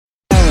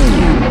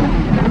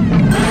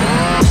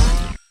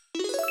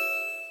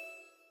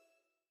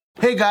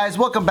Hey guys,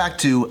 welcome back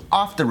to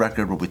Off the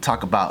Record, where we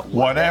talk about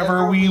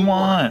whatever we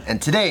want.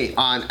 And today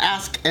on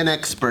Ask an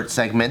Expert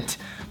segment,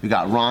 we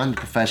got Ron,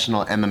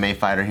 professional MMA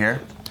fighter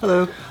here.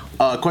 Hello.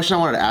 A question I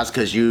wanted to ask,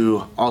 because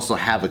you also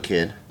have a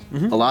kid. A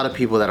lot of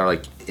people that are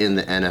like in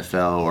the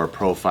NFL or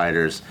pro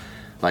fighters,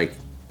 like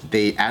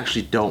they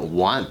actually don't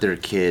want their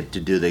kid to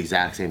do the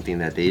exact same thing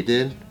that they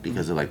did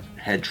because of like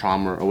head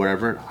trauma or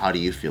whatever. How do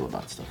you feel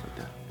about stuff like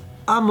that?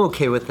 I'm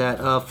okay with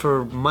that.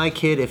 For my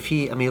kid,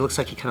 it looks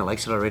like he kind of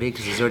likes it already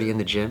because he's already in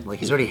the gym. Like,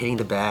 he's already hitting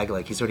the bag.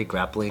 Like, he's already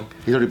grappling.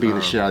 He's already beating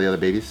the shit out of the other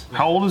babies?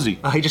 How old is he?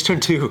 He just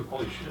turned 2.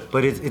 Holy shit.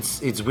 But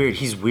it's weird.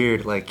 He's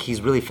weird. Like,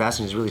 he's really fast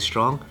and he's really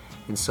strong.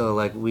 And so,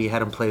 like, we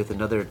had him play with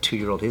another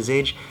 2-year-old his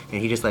age, and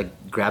he just,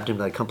 like, grabbed him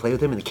to, like, come play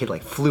with him, and the kid,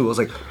 like, flew. I was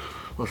like,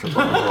 oh,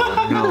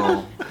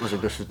 no. I was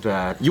like, this is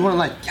bad. You want to,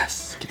 like,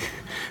 yes.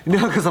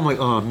 No, because I'm like,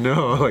 oh,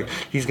 no. Like,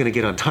 he's going to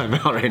get on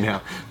timeout right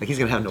now. Like, he's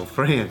going to have no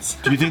friends.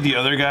 Do you think the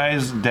other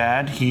guy's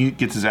dad, he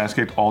gets his ass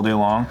kicked all day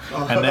long,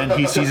 and then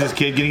he sees his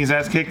kid getting his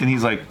ass kicked, and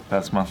he's like,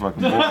 that's my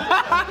fucking boy.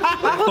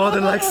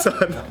 Father like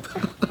son.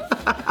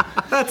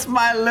 That's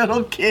my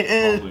little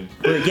kid.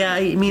 But yeah,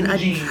 I mean,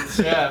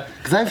 yeah.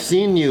 Because I've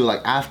seen you, like,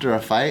 after a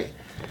fight,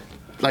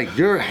 like,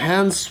 your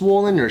hands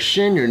swollen, your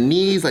shin, your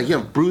knees, like, you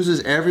have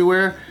bruises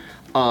everywhere.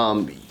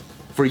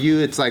 For you,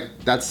 it's like,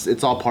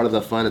 it's all part of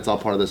the fun, it's all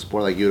part of the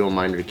sport. Like, you don't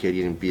mind your kid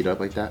getting beat up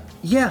like that?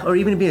 Yeah, or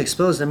even being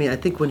exposed. I mean, I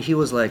think when he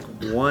was like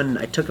 1,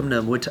 I took him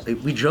to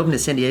we drove him to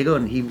San Diego,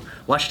 and he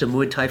watched a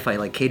Muay Thai fight,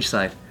 like cage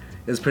side.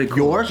 It was pretty cool.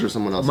 Yours or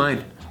someone else's?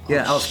 Mine.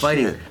 Yeah, I was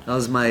fighting. That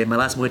was my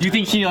last Muay Thai. Do you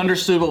think he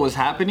understood what was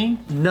happening?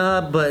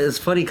 Nah, but it's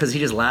funny because he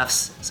just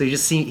laughs. So he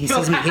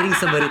sees me hitting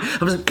somebody.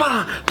 I'm just like,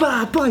 bah,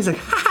 bah, bah. He's like,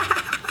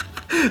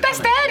 that's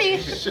daddy.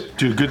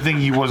 Dude, good thing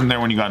he wasn't there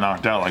when you got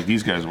knocked out like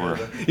these guys were.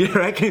 Yeah,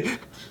 right?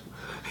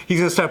 He's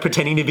gonna start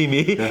pretending to be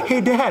me. Yeah.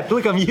 Hey, Dad,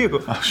 look, I'm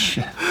you. Oh,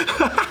 shit.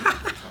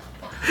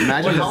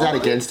 Imagine if that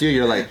against you.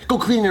 You're like, go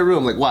clean your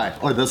room. Like, why?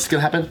 Oh, this is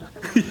gonna happen?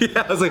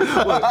 Yeah, I was like,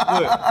 what?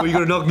 Are you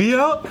gonna knock me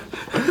out?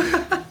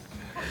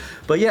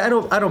 But yeah, I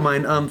don't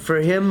mind. For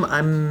him,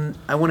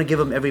 I want to give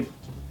him every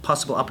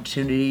possible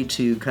opportunity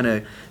to kind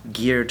of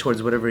gear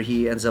towards whatever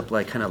he ends up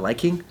like kind of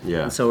liking.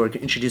 Yeah. And so we're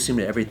introducing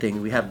him to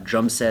everything. We have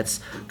drum sets,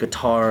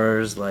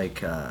 guitars,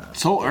 like.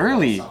 So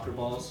early. Soccer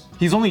balls.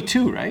 He's only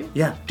 2, right?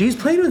 Yeah, dude, he's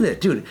played with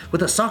it, dude.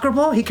 With a soccer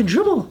ball, he can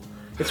dribble.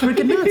 It's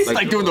freaking nuts. He's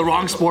like doing the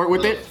wrong sport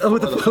with it. Oh,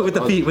 with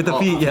the feet,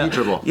 yeah. Feet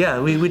dribble. Yeah,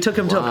 we took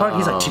him to a park.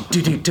 He's like,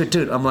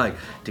 dude. I'm like,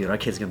 dude, our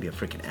kid's gonna be a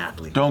freaking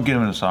athlete. Don't get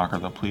him into soccer,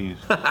 though, please.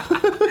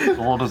 The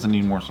world doesn't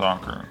need more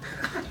soccer.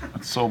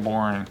 It's so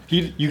boring.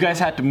 You guys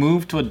had to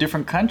move to a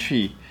different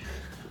country.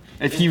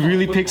 If he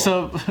really picks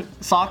up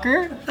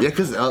soccer? Yeah,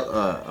 because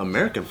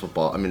American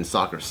football,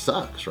 soccer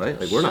sucks, right?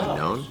 Like, we're not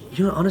known.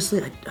 You know,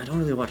 honestly, I don't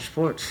really watch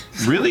sports.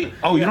 Really?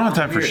 Oh, you don't have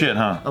time for shit,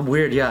 huh? I'm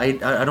weird, yeah.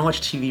 I don't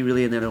watch TV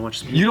really, and then I don't watch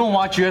sports. You don't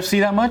watch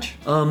UFC that much?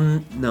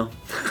 No.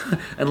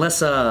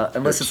 unless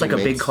it's like a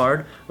big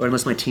card, or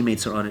unless my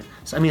teammates are on it.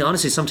 So,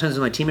 honestly, sometimes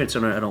when my teammates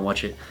are on it, I don't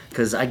watch it.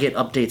 Because I get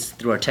updates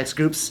through our text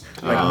groups,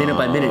 like minute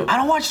by minute. I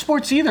don't watch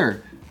sports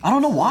either. I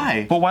don't know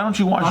why. But why don't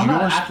you watch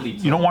yours?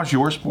 You don't watch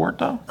your sport,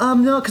 though?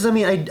 No, because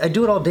I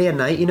do it all day and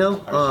night, you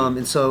know.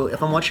 And so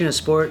if I'm watching a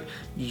sport,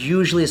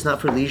 usually it's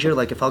not for leisure.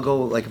 Like if I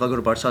go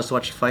to Bart's house to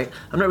watch a fight,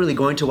 I'm not really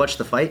going to watch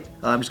the fight.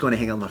 I'm just going to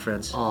hang out with my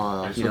friends.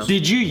 You know?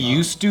 Did you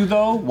used to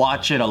though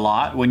watch it a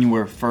lot when you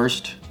were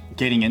first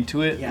getting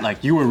into it? Yeah.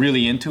 Like you were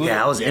really into it?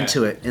 Yeah, I was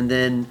into it, and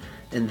then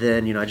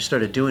you know I just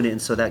started doing it,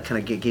 and so that kind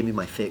of gave me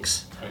my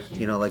fix.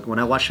 You know, like when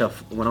I watch a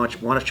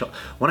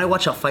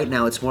fight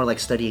now, it's more like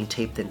studying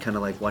tape than kind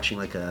of like watching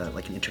like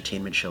an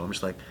entertainment show. I'm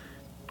just like,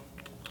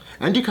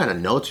 and you kind of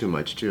know too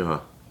much too, huh?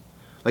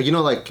 Like, you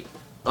know, like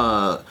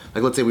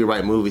let's say we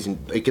write movies, and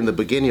like in the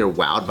beginning you're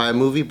wowed by a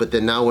movie, but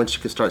then now once you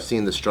can start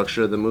seeing the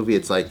structure of the movie,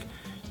 it's like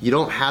you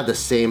don't have the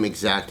same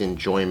exact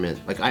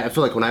enjoyment. Like I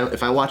feel like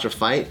if I watch a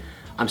fight,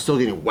 I'm still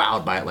getting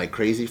wowed by it like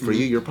crazy. For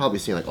you, you're probably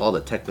seeing like all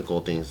the technical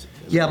things.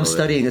 Yeah, I'm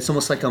studying. It's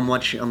almost like I'm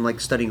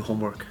like studying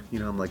homework. You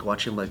know, I'm like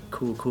watching like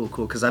cool,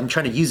 because I'm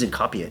trying to use and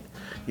copy it.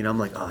 You know, I'm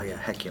like, oh yeah,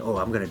 heck yeah, oh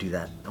I'm gonna do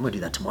that. I'm gonna do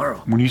that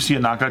tomorrow. When you see a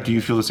knockout, do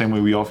you feel the same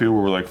way we all feel?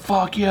 Where we're like,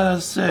 fuck yeah,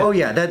 that's sick. Oh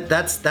yeah,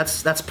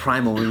 that's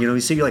primal. You know,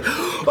 you see, you're like,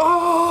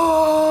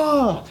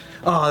 oh,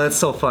 that's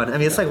so fun.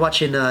 It's like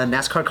watching a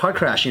NASCAR car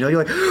crash. You know,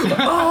 you're like,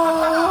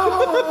 oh.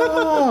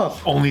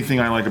 Only thing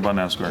I like about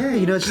NASCAR. Yeah,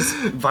 you know, it's just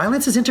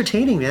violence is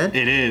entertaining, man.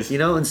 It is. You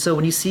know, and so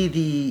when you see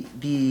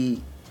the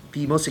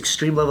most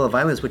extreme level of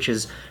violence, which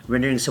is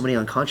rendering somebody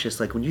unconscious,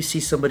 like when you see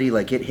somebody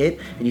like get hit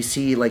and you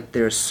see like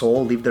their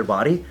soul leave their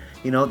body,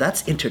 you know,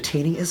 that's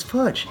entertaining as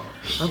fudge.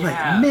 I'm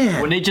like,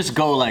 man. When they just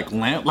go like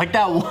limp, like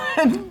that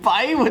one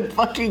fight with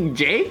fucking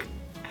Jake.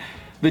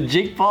 The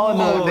Jake Paul and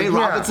the Nate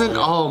Robinson.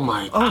 Oh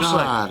my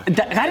god!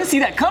 I didn't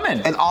see that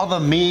coming. And all the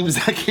memes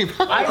that came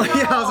out. I was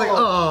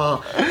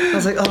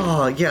like,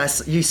 oh, yeah.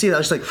 You see that? I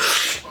was like,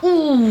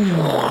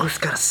 ooh, it's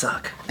gotta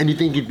suck. And you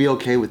think you'd be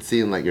okay with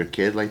seeing like your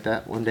kid like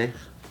that one day?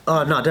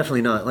 No,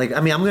 definitely not. Like,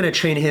 I mean, I'm gonna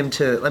train him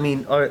to. I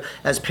mean, or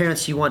as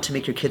parents, you want to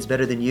make your kids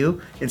better than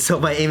you, and so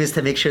my aim is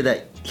to make sure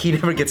that he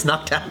never gets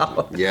knocked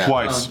out. Yeah.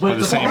 Twice by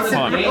the same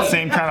punch,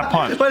 same kind of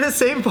punch. By the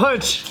same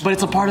punch. But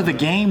it's a part of the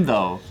game,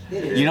 though.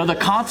 You know, the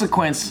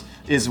consequence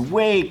is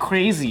way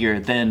crazier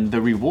than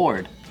the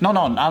reward. No, I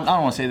don't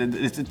want to say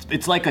that.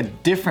 It's like a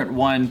different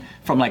one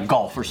from like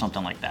golf or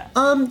something like that.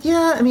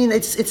 Yeah, I mean,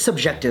 it's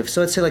subjective.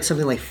 So let's say like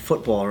something like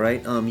football,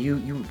 right?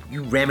 You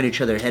ramming each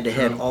other head to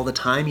head all the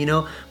time, you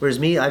know. Whereas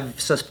me, I've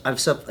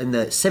suffered in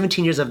the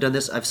 17 years I've done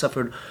this. I've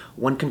suffered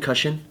one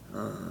concussion.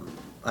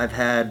 I've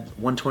had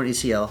one torn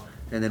ACL,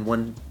 and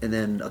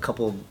then a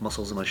couple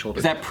muscles in my shoulder.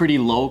 Is that pretty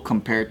low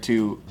compared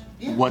to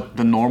what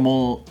the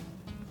normal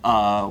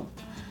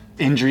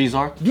injuries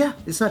are? Yeah,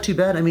 it's not too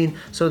bad. I mean,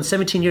 so in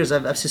 17 years,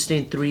 I've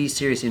sustained 3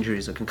 serious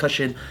injuries: a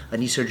concussion, a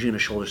knee surgery, and a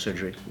shoulder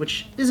surgery,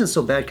 which isn't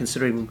so bad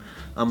considering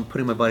I'm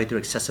putting my body through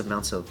excessive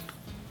amounts of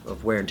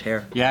wear and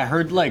tear. Yeah, I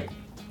heard like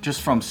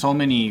just from so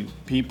many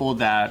people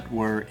that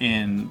were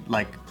in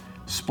like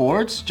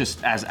sports,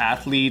 just as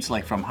athletes,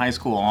 like from high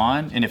school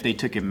on, and if they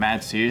took it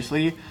mad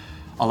seriously,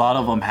 a lot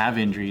of them have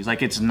injuries.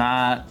 Like it's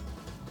not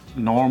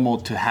normal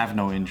to have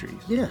no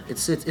injuries. Yeah,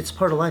 it's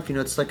part of life. You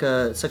know, it's like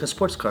a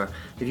sports car.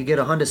 If you get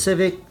a Honda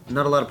Civic,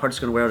 not a lot of parts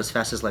are going to wear out as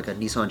fast as like a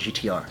Nissan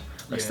GTR.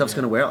 Like stuff's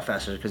going to wear out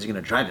faster because you're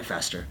going to drive it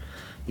faster.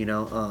 You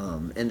know,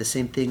 and the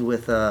same thing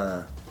with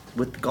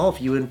golf.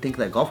 You wouldn't think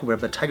that golf would wear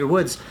out, but Tiger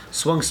Woods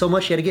swung so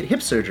much he had to get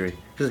hip surgery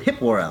because his hip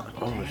wore out.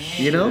 Oh shit!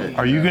 You know?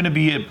 Are you going to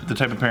be the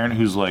type of parent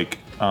who's like,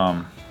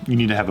 you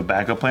need to have a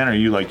backup plan, or are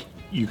you like,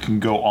 you can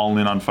go all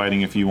in on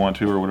fighting if you want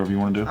to, or whatever you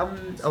want to do?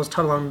 I was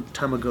taught a long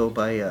time ago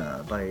by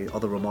all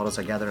the role models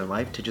I gather in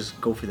life to just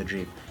go for the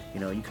dream.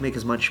 You know, you can make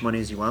as much money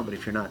as you want, but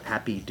if you're not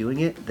happy doing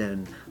it,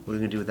 then what are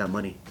you gonna do with that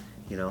money?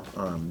 You know,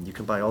 you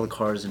can buy all the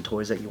cars and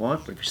toys that you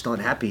want, but if you're still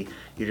unhappy,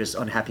 you're just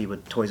unhappy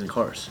with toys and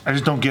cars. I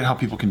just don't get how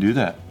people can do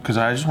that, because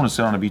I just want to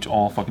sit on a beach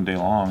all fucking day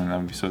long, and that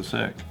would be so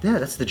sick. Yeah,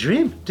 that's the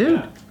dream, dude.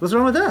 Yeah. What's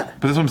wrong with that?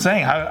 But that's what I'm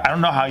saying. I don't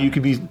know how you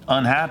could be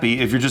unhappy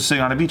if you're just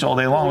sitting on a beach all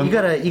day long. You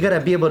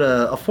gotta be able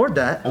to afford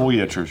that. Oh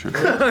yeah, true.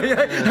 How you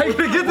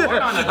gonna get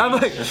there?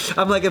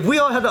 I'm like, if we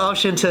all had the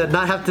option to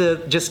not have to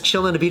just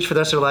chill on the beach for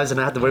the rest of our lives and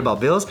not have to worry about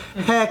bills,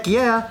 heck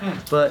yeah.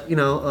 But you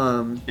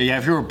know, yeah,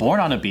 if you were born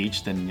on a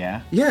beach, then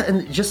yeah. Yeah,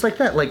 and just like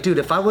that, like, dude,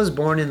 if I was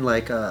born in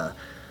I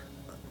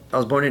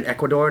was born in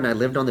Ecuador and I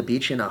lived on the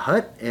beach in a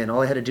hut and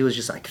all I had to do was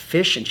just like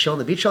fish and chill on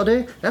the beach all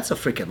day, that's a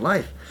freaking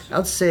life. I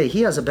would say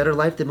he has a better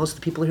life than most of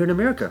the people here in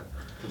America.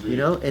 You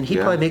know, and he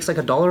probably makes like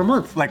 $1 a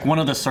month. Like one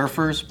of the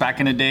surfers back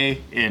in the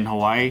day in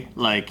Hawaii,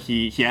 like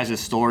he has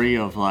this story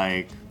of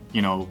like,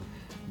 you know,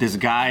 this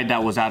guy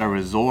that was at a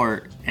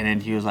resort and then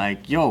he was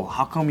like, yo,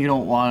 how come you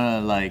don't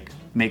want to like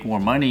make more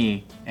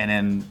money? And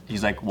then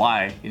he's like,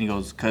 why? And he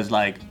goes, cause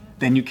like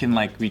then you can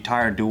like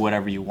retire and do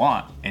whatever you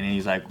want. And then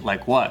he's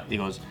like what? He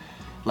goes,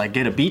 like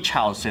get a beach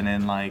house and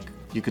then like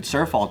you could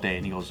surf all day.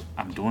 And he goes,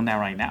 I'm doing that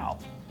right now.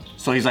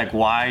 So he's like,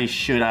 why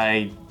should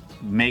I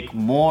make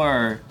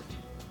more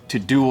to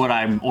do what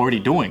I'm already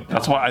doing?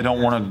 That's why I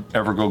don't want to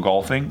ever go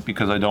golfing,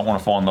 because I don't want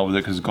to fall in love with it,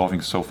 because golfing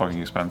is so fucking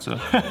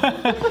expensive.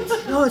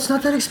 No, it's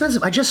not that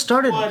expensive. I just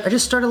started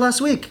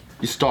last week.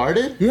 You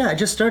started? Yeah, I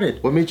just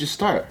started. What made you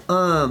start?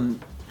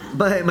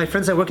 But my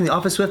friends I work in the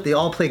office with, they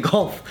all play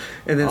golf.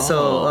 And then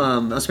so I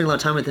was spending a lot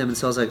of time with them, and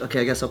so I was like,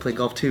 okay, I guess I'll play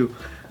golf too.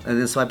 And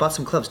then so I bought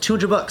some clubs,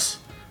 $200.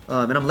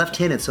 And I'm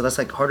left-handed, so that's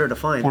like harder to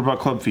find. What about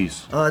club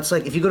fees? It's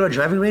like if you go to a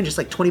driving range, it's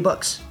like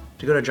 $20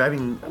 to go to a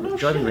driving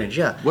range.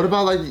 Yeah. What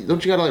about like?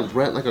 Don't you gotta like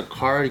rent like a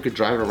car? You could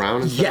drive it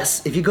around. And stuff?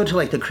 Yes, if you go to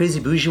like the crazy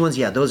bougie ones,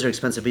 yeah, those are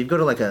expensive. But if you go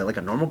to like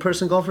a normal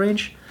person golf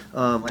range,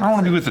 I don't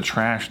want to be with the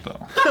trash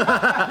though.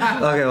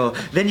 Okay, well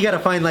then you gotta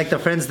find like the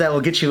friends that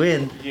will get you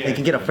in. Yeah, you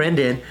can get a friend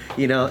in,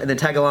 you know, and then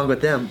tag along with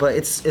them. But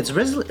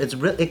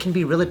it can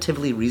be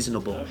relatively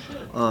reasonable.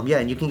 Yeah,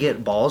 and you can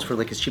get balls for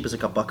like as cheap as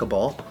like $1 a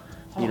ball,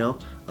 you know,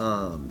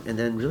 and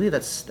then really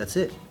that's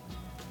it.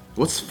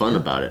 What's fun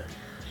about it?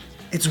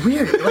 It's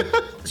weird. Like,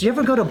 so you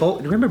ever go to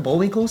remember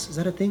Bullwinkles? Is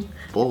that a thing?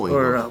 Bullwinkles.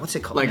 Or what's it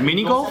called? Like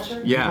mini golf?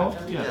 Yeah.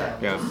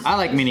 I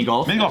like mini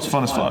golf. Mini golf's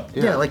fun as fuck.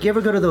 Yeah, like you ever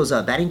go to those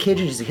batting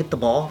cages? You just hit the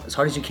ball as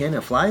hard as you can and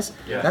it flies.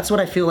 Yeah. That's what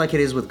I feel like it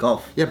is with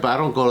golf. Yeah, but I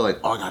don't go to like,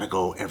 I gotta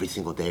go every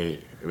single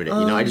day. You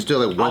know, I just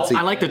do it like once.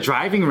 I like the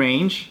driving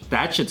range.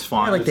 That shit's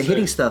fun. Yeah, like the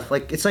hitting stuff.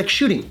 Like it's like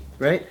shooting,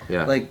 right?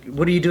 Yeah. Like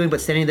what are you doing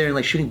but standing there and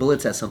like shooting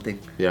bullets at something?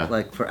 Yeah.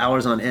 Like for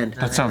hours on end.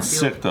 That sounds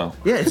sick though.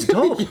 Yeah, it's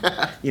dope.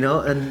 You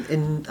know,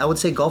 and I would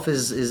say golf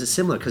is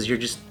similar because you're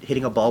just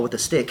hitting a ball with a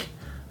stick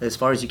as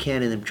far as you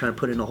can and then trying to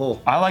put it in a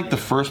hole. I like the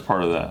first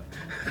part of that.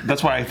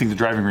 That's why I think the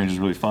driving range is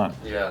really fun.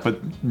 Yeah. But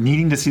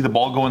needing to see the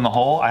ball go in the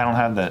hole, I don't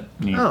have that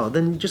need. Oh,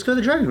 then just go to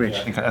the driving range.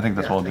 I think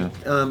that's what I'll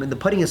do. And the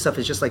putting and stuff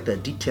is just like the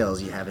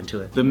details you have into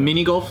it. The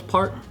mini golf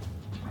part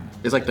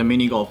is like the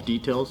mini golf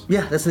details.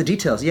 Yeah, that's the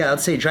details. Yeah, I'd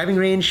say driving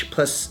range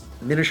plus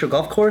miniature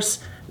golf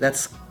course.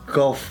 That's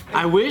golf.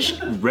 I wish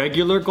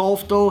regular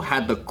golf though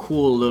had the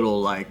cool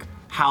little like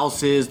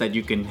houses that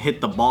you can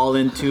hit the ball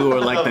into,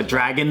 or like the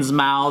dragon's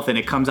mouth and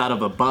it comes out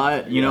of a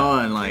butt, you know,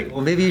 and like.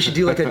 Well, maybe you should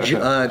do like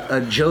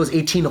a Joe's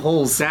 18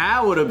 holes.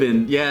 That would have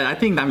been, yeah, I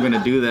think I'm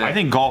gonna do that. I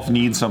think golf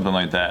needs something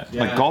like that.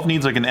 Like golf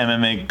needs like an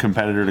MMA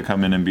competitor to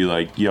come in and be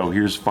like, "Yo,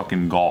 here's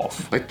fucking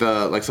golf."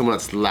 Like someone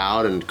that's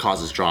loud and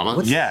causes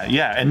drama.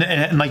 Yeah,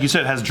 and like you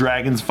said, it has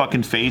Dragon's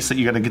fucking face that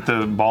you got to get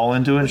the ball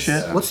into and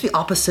shit. What's the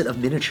opposite of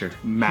miniature?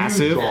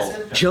 Massive.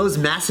 Joe's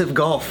massive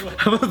golf.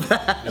 How about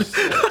that?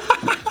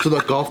 So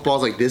the golf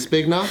ball's like this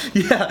big now?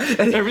 Yeah,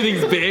 and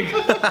Everything's big.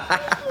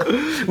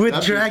 with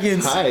That'd be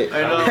dragons. tight.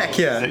 I know. Heck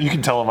yeah. You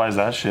can televise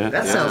that shit.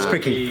 That sounds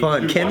freaking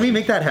fun. Can we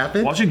make that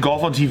happen? Watching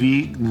golf on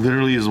TV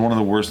literally is one of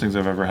the worst things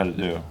I've ever had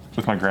to do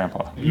with my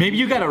grandpa. Maybe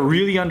you gotta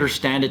really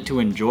understand it to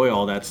enjoy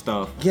all that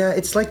stuff. Yeah,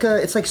 it's like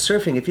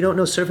surfing. If you don't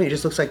know surfing, it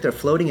just looks like they're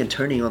floating and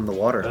turning on the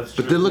water.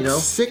 But they look You know?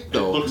 sick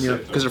though, looks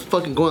sick. because they're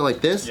fucking going like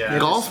this. Yeah.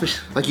 Golf,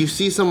 like you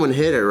see someone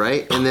hit it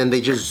right, and then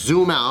they just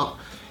zoom out,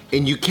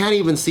 and you can't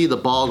even see the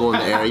ball go in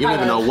the air. You don't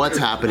even know what's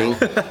happening.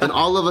 Then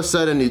all of a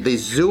sudden they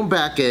zoom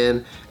back in,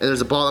 and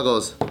there's a ball that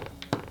goes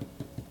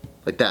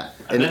like that,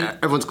 and then-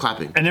 everyone's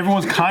clapping. And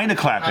everyone's kind of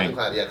clapping.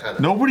 Yeah, kind of.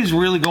 Nobody's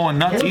really going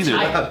nuts either.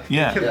 Yeah.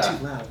 Yeah.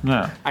 Too loud.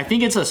 Yeah. I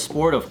think it's a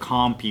sport of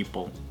calm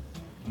people.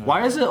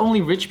 Why is it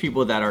only rich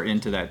people that are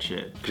into that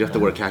shit? Do you have to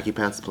wear khaki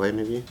pants to play,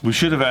 maybe? We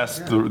should have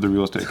asked the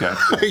real estate guy.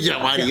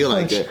 Yeah. Why do you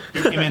like it?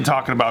 He came in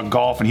talking about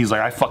golf, and he's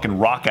like, I fucking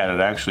rock at it,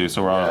 actually.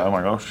 So I'm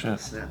like, oh, shit.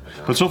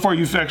 But so far,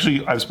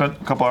 I've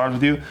spent a couple hours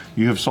with you.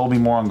 You have sold me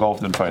more on golf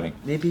than fighting.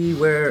 Maybe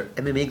wear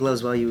MMA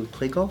gloves while you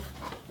play golf.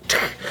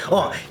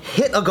 Oh,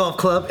 hit a golf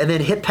club and then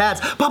hit pads.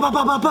 Ba ba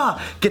ba ba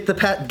ba. Get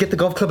the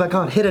golf club back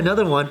on. Hit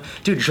another one.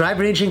 Dude, drive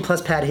ranging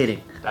plus pad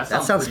hitting.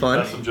 That sounds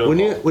fun.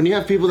 When you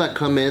have people that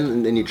come in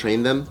and then you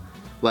train them,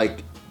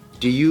 like,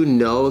 do you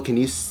know? Can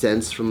you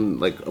sense from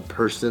like a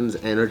person's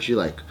energy,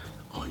 like,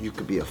 oh, you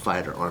could be a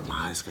fighter, or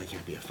this guy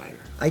can't be a fighter?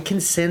 I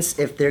can sense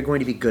if they're going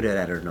to be good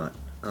at it or not.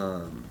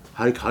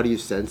 How do you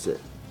sense it?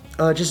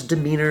 Just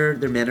demeanor,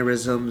 their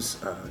mannerisms,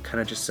 kind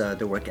of just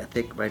their work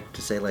ethic, right?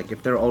 To say like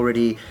if they're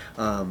already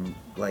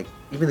like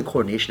even the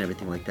coordination,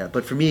 everything like that.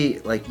 But for me,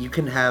 like you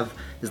can have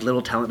as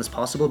little talent as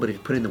possible, but if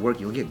you put in the work,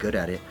 you'll get good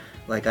at it.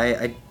 Like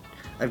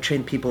I've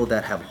trained people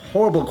that have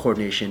horrible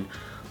coordination,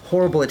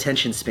 horrible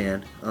attention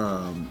span,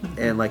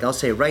 and like I'll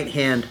say right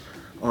hand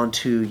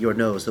onto your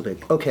nose, they'll be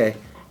like, okay,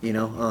 you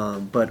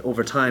know. But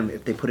over time,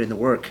 if they put in the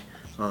work,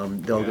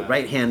 they'll get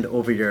right hand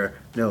over your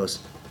nose.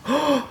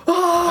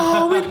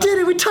 Oh, we did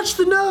it! We touched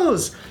the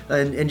nose,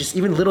 and just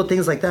even little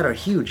things like that are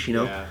huge, you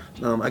know.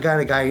 Yeah. I got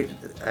a guy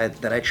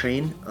that I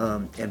train,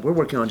 and we're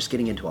working on just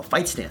getting into a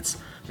fight stance,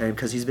 and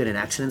because he's been in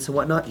accidents and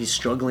whatnot, he's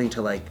struggling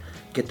to like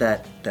get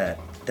that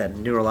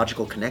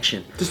neurological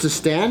connection. Just to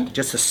stand?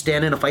 Just to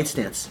stand in a fight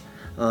stance.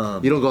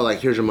 You don't go like,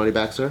 here's your money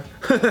back, sir?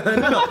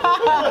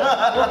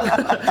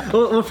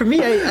 Well, for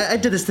me, I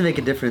did this to make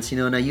a difference, you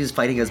know, and I use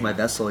fighting as my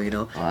vessel, you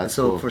know. that's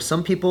so cool. for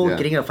some people, Yeah.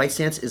 getting in a fight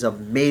stance is a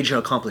major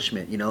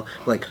accomplishment, you know.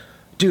 Like,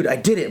 dude, I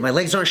did it. My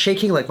legs aren't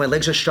shaking. Like, my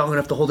legs are strong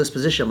enough to hold this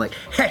position. I'm like,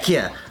 heck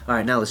yeah. All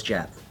right, now let's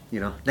jab. You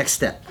know, next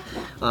step.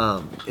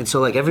 And so,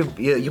 like,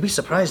 you'll be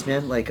surprised,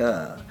 man. Like,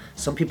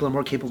 some people are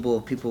more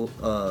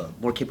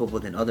capable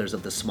than others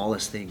of the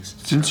smallest things.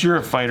 Since you're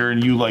a fighter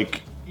and you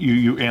like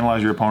you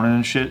analyze your opponent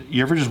and shit,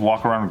 you ever just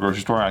walk around a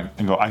grocery store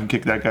and go, I can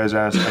kick that guy's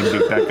ass, I can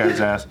kick that guy's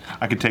ass,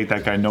 I can take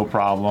that guy, no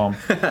problem.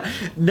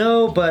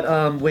 No,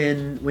 but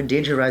when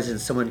danger arises and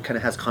someone kind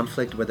of has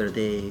conflict, most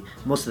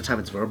of the time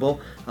it's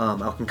verbal,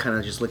 I can kind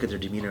of just look at their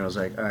demeanor. I was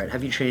like, all right,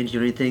 have you trained, you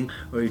know anything,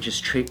 or are you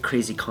just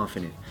crazy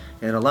confident?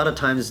 And a lot of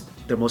times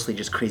they're mostly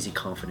just crazy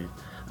confident.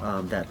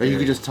 That Or you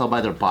can just tell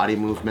by their body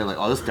movement, like,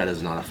 oh, this guy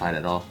does not a fight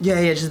at all.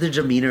 yeah, just their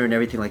demeanor and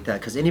everything like that.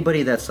 Because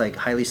anybody that's like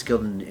highly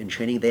skilled in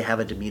training, they have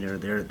a demeanor.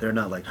 They're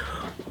not like,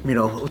 you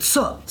know, what's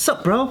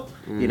up, bro?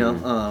 You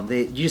know,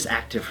 you just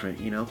act different.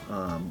 You know,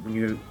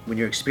 when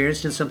you're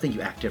experienced in something, you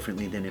act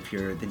differently than if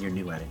you're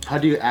new at it. How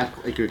do you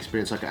act like you're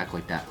experienced so I can act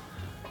like that?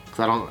 Because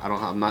I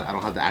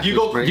don't have the acting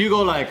Do you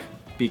go like,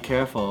 be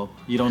careful,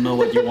 you don't know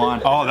what you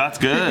want. Oh, that's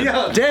good.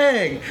 Yo,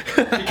 dang!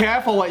 Be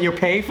careful what you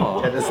pay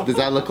for. Does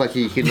that look like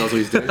he knows what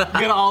he's doing? You're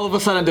gonna all of a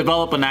sudden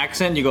develop an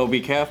accent, you go, be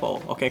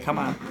careful. Okay, come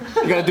on.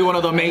 You gotta do one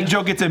of the main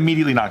Joe gets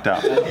immediately knocked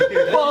out.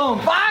 boom,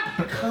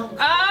 fuck!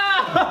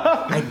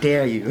 Ah! I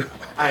dare you.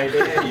 I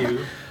dare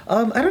you.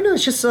 I don't know.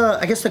 It's just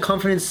I guess the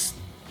confidence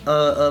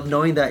of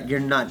knowing that you're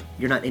not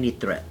any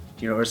threat,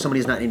 you know, or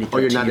somebody's not any threat. Oh,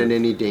 you're to not you. in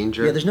any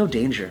danger? Yeah, there's no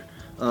danger.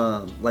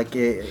 Like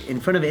in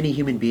front of any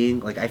human being,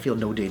 like I feel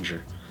no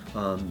danger,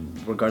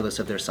 regardless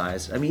of their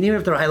size. I mean, even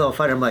if they're a high-level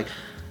fighter, I'm like,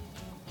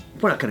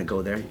 we're not gonna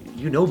go there.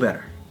 You know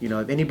better. You know,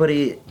 if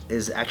anybody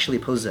is actually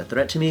poses a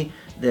threat to me,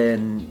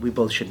 then we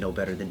both should know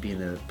better than be in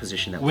the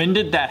position that. When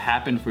did that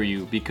happen for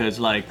you? Because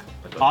like,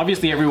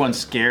 obviously everyone's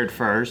scared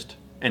first,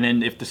 and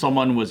then if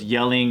someone was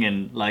yelling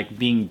and like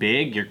being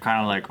big, you're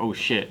kind of like, oh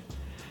shit.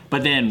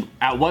 But then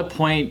at what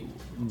point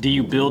do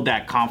you build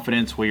that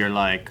confidence where you're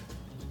like,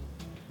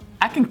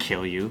 I can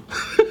kill you?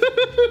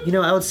 You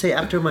know, I would say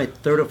after my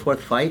third or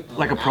fourth fight,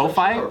 Like a pro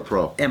fight?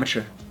 Pro.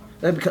 amateur.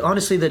 Because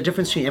honestly, the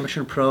difference between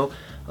amateur and pro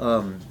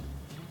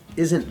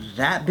isn't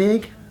that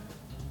big.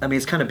 I mean,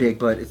 it's kind of big,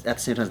 but at the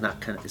same time,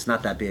 it's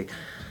not that big.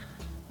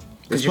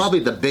 It's probably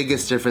the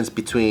biggest difference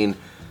between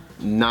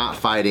not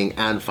fighting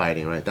and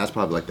fighting, right? That's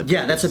probably like the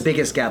yeah, that's the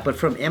biggest gap. But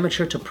from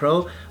amateur to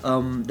pro,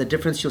 the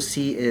difference you'll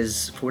see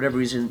is, for whatever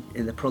reason,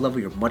 in the pro level,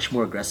 you're much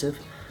more aggressive.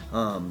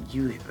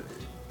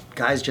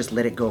 Guys just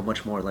let it go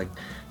much more. Like,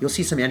 you'll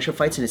see some amateur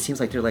fights, and it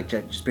seems like they're like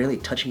just barely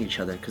touching each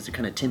other because they're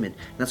kind of timid.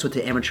 And that's what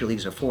the amateur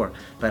leagues are for.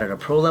 But at a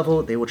pro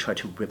level, they will try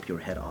to rip your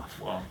head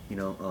off. Wow. You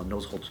know, no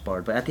holds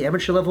barred. But at the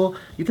amateur level,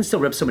 you can still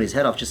rip somebody's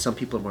head off. Just some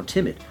people are more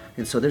timid,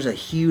 and so there's a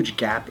huge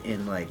gap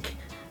in like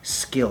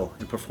skill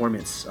and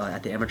performance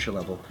at the amateur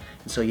level.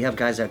 And so you have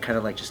guys that are kind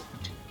of like just,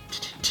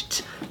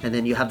 and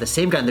then you have the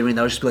same guy in the ring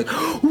that will just be like,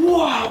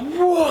 wah,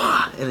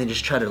 wah, and then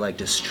just try to like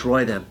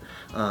destroy them.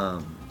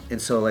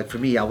 And so, like, for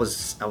me, I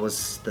was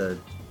the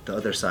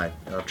other side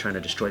of trying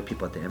to destroy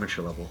people at the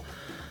amateur level.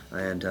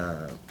 And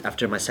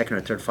after my second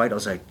or third fight, I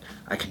was like,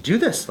 I could do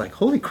this. Like,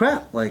 holy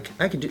crap! Like,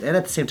 I could do. And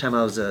at the same time,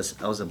 I was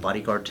a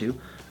bodyguard too,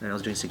 and I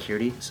was doing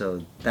security.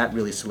 So that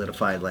really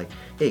solidified, like,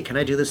 hey, can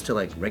I do this to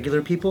like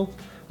regular people?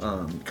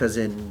 Because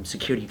in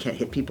security, you can't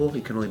hit people.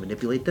 You can only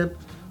manipulate them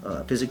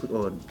physically,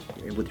 or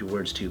with your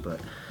words too. But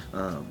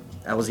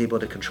I was able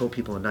to control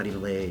people and not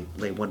even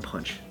lay one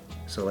punch.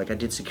 So like I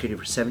did security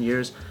for 7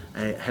 years.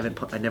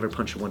 I never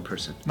punched one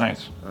person.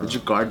 Nice. Did you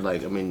guard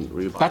like? I mean,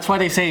 were you, That's why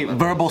they say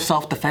verbal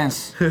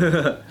self-defense.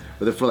 were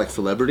they for like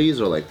celebrities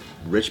or like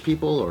rich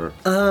people or?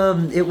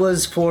 It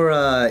was for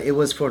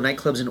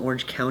nightclubs in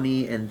Orange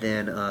County and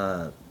then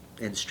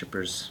and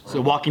strippers. So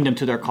walking them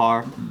to their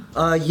car,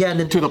 Yeah, and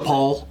then to the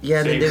pole.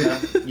 yeah, and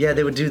then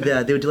they would do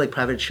that. They would do like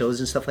private shows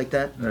and stuff like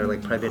that, or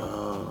like private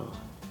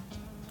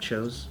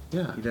shows.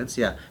 Yeah. Events.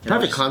 Yeah. And I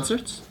Private was-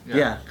 concerts?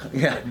 Yeah.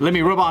 Yeah. Let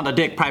me rub on the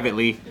dick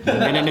privately,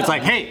 and then it's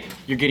like, hey,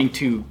 you're getting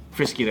too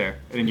frisky there,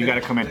 and then you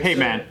gotta come in. Hey,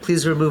 man.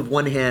 Please remove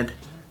one hand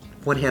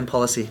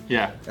policy.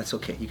 Yeah. That's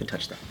okay. You can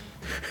touch that.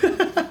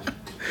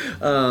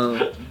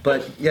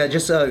 But yeah,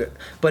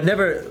 but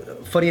never.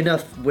 Funny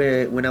enough,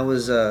 when I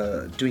was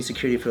doing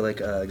security for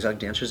like exotic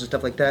dancers and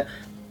stuff like that,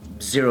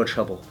 zero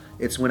trouble.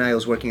 It's when I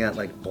was working at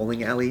like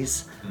bowling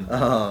alleys.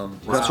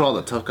 That's where all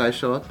the tough guys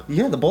show up.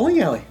 Yeah, the bowling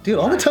alley, dude.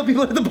 All the tough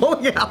people at the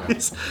bowling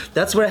alleys.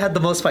 That's where I had the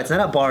most fights. Not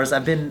at bars.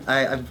 I've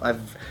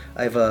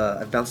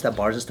bounced at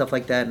bars and stuff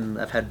like that, and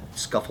I've had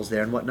scuffles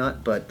there and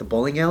whatnot. But the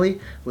bowling alley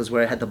was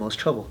where I had the most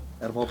trouble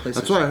out of all places.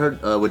 That's what I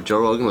heard what Joe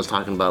Rogan was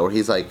talking about, where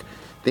he's like,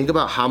 think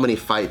about how many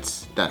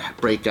fights that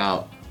break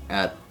out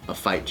at a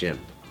fight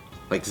gym.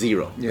 Like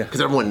zero. Yeah. Because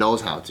everyone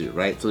knows how to,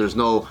 right? So there's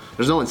no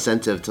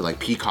incentive to like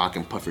peacock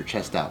and puff your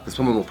chest out, because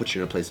someone will put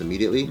you in a place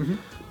immediately. Mm-hmm.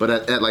 But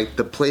at like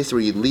the place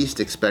where you least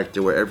expect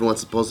it, where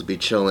everyone's supposed to be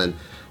chilling,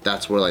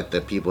 that's where like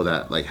the people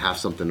that like have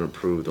something to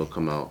prove, they'll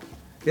come out.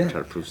 Yeah. Try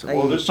to prove something.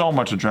 Well, there's so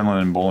much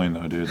adrenaline in bowling,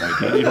 though, dude. Like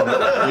you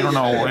don't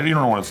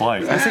know what it's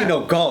like. I say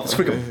no golf. It's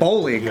freaking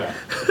bowling. Yeah.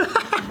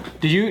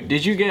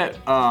 Did you get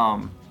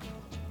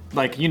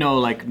like, you know,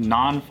 like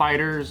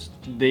non-fighters,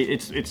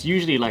 it's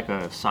usually like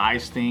a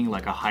size thing,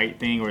 like a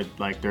height thing, or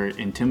like they're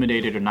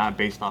intimidated or not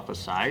based off of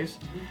size.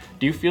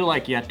 Do you feel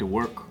like you had to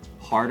work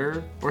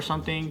harder or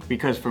something?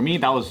 Because for me,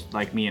 that was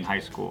like me in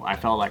high school. I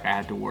felt like I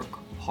had to work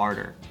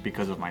harder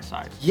because of my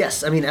size.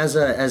 Yes, I mean as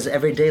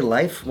everyday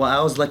life. Well,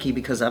 I was lucky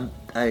because I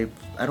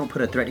don't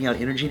put a threatening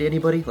out energy to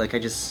anybody. Like I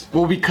just.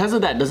 Well, because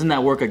of that, doesn't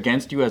that work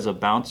against you as a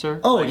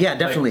bouncer? Oh yeah,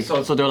 definitely.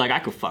 So they're like, I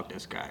could fuck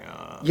this guy.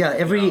 Yeah,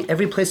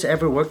 every place I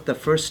ever worked, the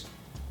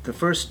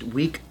first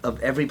week of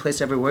every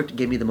place I ever worked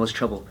gave me the most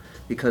trouble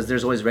because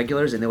there's always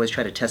regulars and they always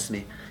try to test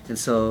me. And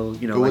so,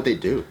 you know. What would they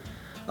do?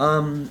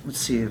 Let's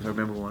see if I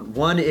remember one.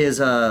 One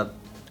is I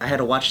had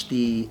to watch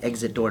the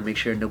exit door and make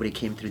sure nobody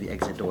came through the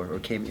exit door or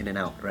came in and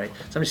out, right?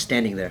 So I'm just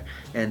standing there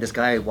and this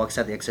guy walks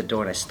out the exit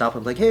door and I stop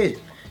him like, hey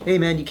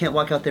man, you can't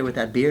walk out there with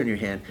that beer in your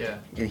hand. Yeah.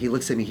 And he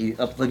looks at me, he's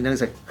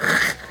like,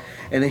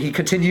 and then he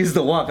continues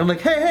the walk. I'm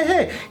like,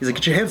 hey. He's like,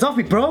 get your hands off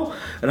me, bro.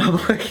 And I'm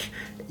like,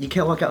 you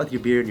can't walk out with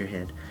your beer in your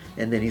hand.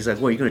 And then he's like,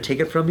 what, are you going to take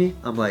it from me?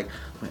 I'm like,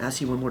 I'm going to ask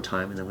you one more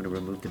time and then I'm going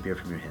to remove the beer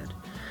from your hand.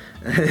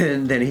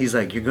 And then he's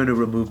like, you're going to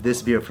remove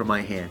this beer from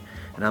my hand.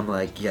 And I'm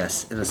like,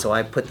 yes. And so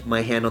I put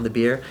my hand on the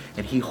beer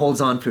and he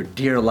holds on for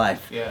dear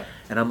life. Yeah.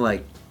 And I'm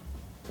like,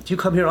 do you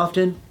come here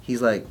often?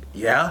 He's like,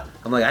 yeah.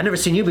 I'm like, I've never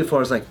seen you before.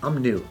 I was like,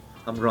 I'm new.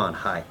 I'm Ron.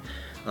 Hi.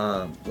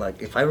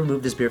 Like, if I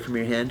remove this beer from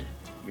your hand,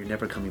 you're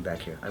never coming back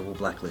here. I will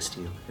blacklist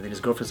you. And then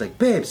his girlfriend's like,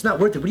 babe, it's not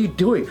worth it. What are you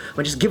doing?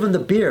 I just give him the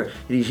beer.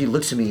 And he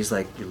looks at me. He's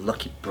like, you're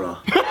lucky, bro.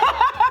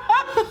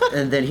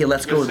 And then he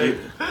lets go.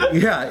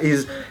 Yeah.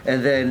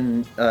 And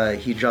then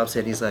he drops it.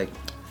 And he's like,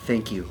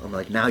 thank you. I'm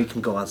like, now you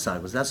can go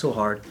outside. Was that so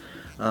hard?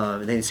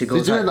 And then he goes.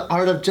 He's doing the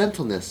art of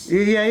gentleness.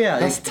 Yeah.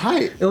 That's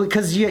tight.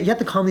 Because you have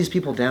to calm these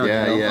people down.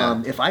 Yeah, you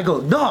know? yeah. If I go,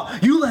 no,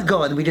 you let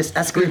go, and we just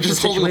escalate the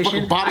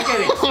situation.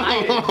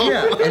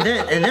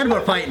 Yeah, and then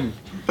we're fighting.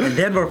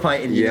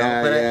 You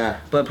know? Yeah.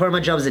 But part of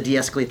my job is to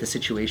de-escalate the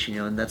situation,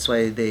 you know, and that's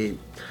why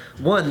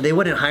one, they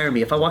wouldn't hire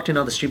me if I walked in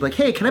on the street like,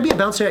 hey, can I be a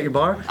bouncer at your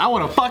bar? I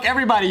want to fuck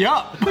everybody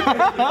up.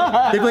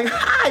 They'd be like,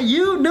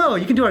 you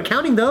can do our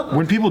accounting though.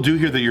 When people do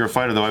hear that you're a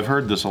fighter, though, I've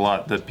heard this a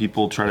lot, that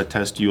people try to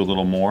test you a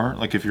little more,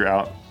 like if you're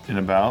out and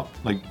about,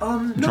 like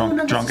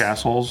drunk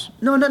assholes.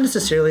 No, not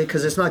necessarily,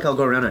 because it's not like I'll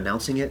go around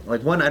announcing it.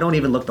 Like one, I don't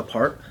even look the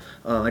part.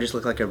 I just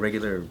look like a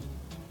regular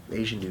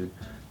Asian dude,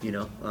 you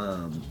know.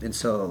 And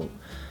so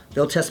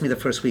they'll test me the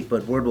first week,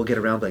 but word will get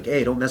around like,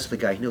 hey, don't mess with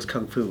the guy. He knows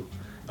kung fu.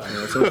 You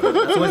know, so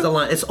that's always the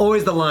line. It's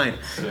always the line.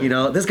 You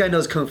know, this guy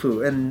knows kung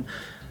fu. And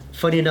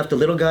funny enough, the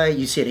little guy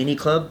you see at any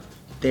club,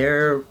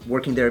 they're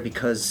working there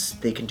because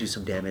they can do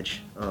some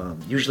damage.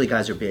 Usually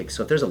guys are big,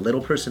 so if there's a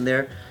little person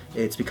there,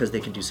 it's because they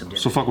can do some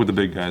damage. So fuck with the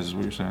big guys is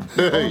what you're saying.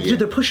 Dude,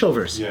 they're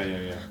pushovers.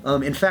 Yeah.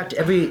 In fact,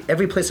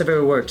 every place I've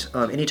ever worked,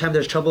 anytime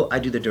there's trouble, I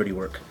do the dirty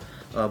work.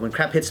 When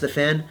crap hits the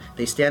fan,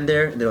 they stand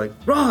there and they're like,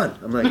 Ron!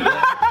 I'm like,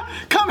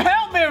 Come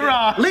help me,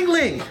 Ron! Ling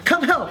Ling,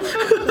 come help!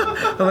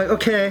 I'm like,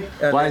 okay.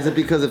 Why is it?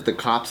 Because if the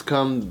cops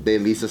come, they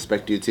at least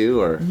suspect you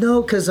too, or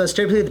No, because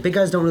stereotypically the big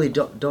guys don't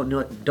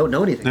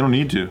know anything. They don't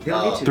need to. They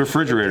don't need to. They're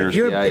refrigerators. If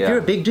you're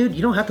a big dude,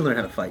 you don't have to learn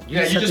how to fight.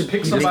 Yeah, you just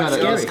pick be somebody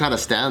scary. just kind of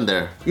stand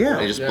there. Yeah,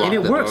 They just block and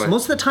it the works. doorway.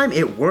 Most of the time,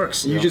 it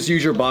works. You just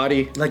use your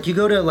body. Like you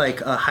go to like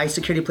high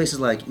security places,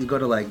 like you go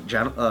to like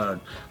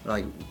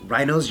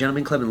Rhinos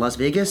Gentleman Club in Las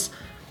Vegas.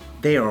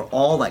 They are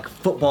all like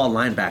football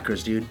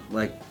linebackers, dude.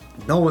 Like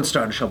no one's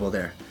starting trouble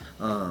there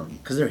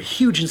because they're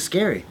huge and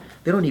scary.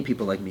 They don't need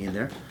people like me in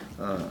there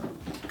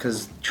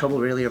because trouble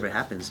rarely ever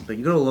happens. But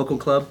you go to a local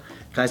club,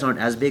 guys aren't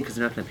as big because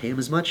they're not going to pay them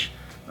as much.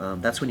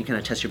 That's when you kind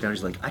of test your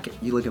boundaries. Like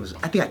you look at him,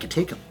 I think I could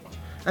take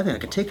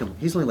him.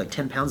 He's only like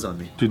 10 pounds on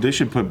me. Dude, they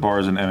should put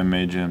bars in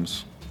MMA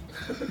gyms.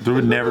 There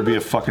would never be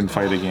a fucking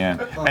fight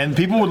again. And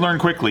people would learn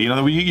quickly. You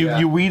know,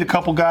 you weed a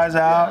couple guys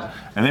out,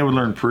 and they would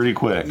learn pretty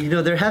quick. You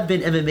know, there have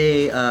been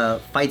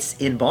MMA fights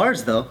in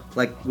bars though,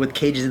 like with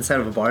cages inside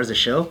of a bar as a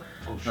show.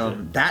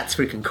 That's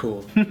freaking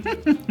cool.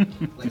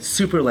 like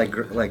super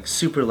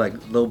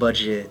low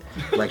budget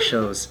like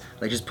shows.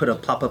 Like just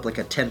pop up like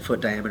a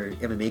 10-foot diameter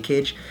MMA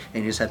cage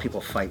and you just have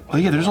people fight. Oh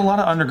yeah, there's a lot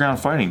of underground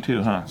fighting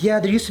too, huh? Yeah,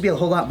 there used to be a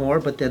whole lot more,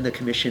 but then the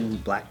commission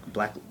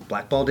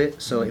blackballed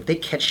it. So if they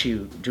catch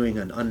you doing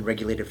an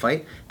unregulated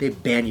fight, they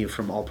ban you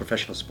from all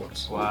professional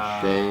sports.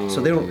 Wow.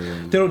 So they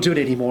don't do it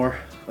anymore.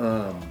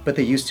 But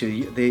they used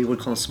to. They would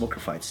call them smoker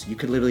fights. You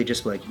could literally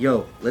just be like,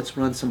 yo, let's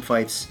run some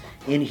fights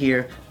in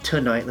here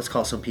tonight. Let's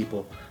call some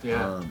people.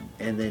 Yeah.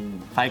 And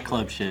then Fight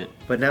club shit.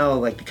 but now,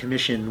 like, the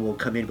commission will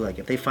come in and be like,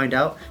 if they find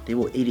out, they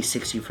will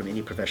 86 you from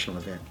any professional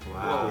event.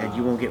 Wow. And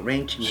you won't get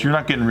ranked. So you're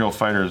not getting real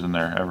fighters in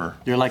there ever.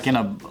 You're like in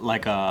a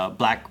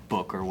black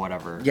book or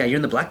whatever. Yeah, you're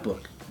in the black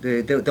book.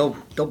 They'll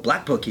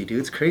black book you, dude.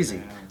 It's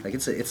crazy. Like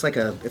it's like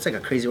a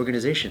crazy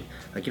organization.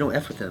 Like you don't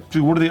F with them.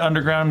 Dude, what are the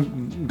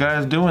underground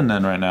guys doing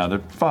then right now? They're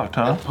fucked,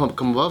 huh?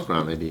 Come above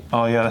ground, maybe.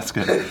 Oh yeah, that's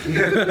good.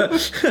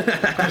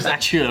 There's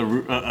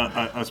actually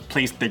a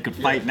place they could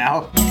fight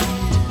now.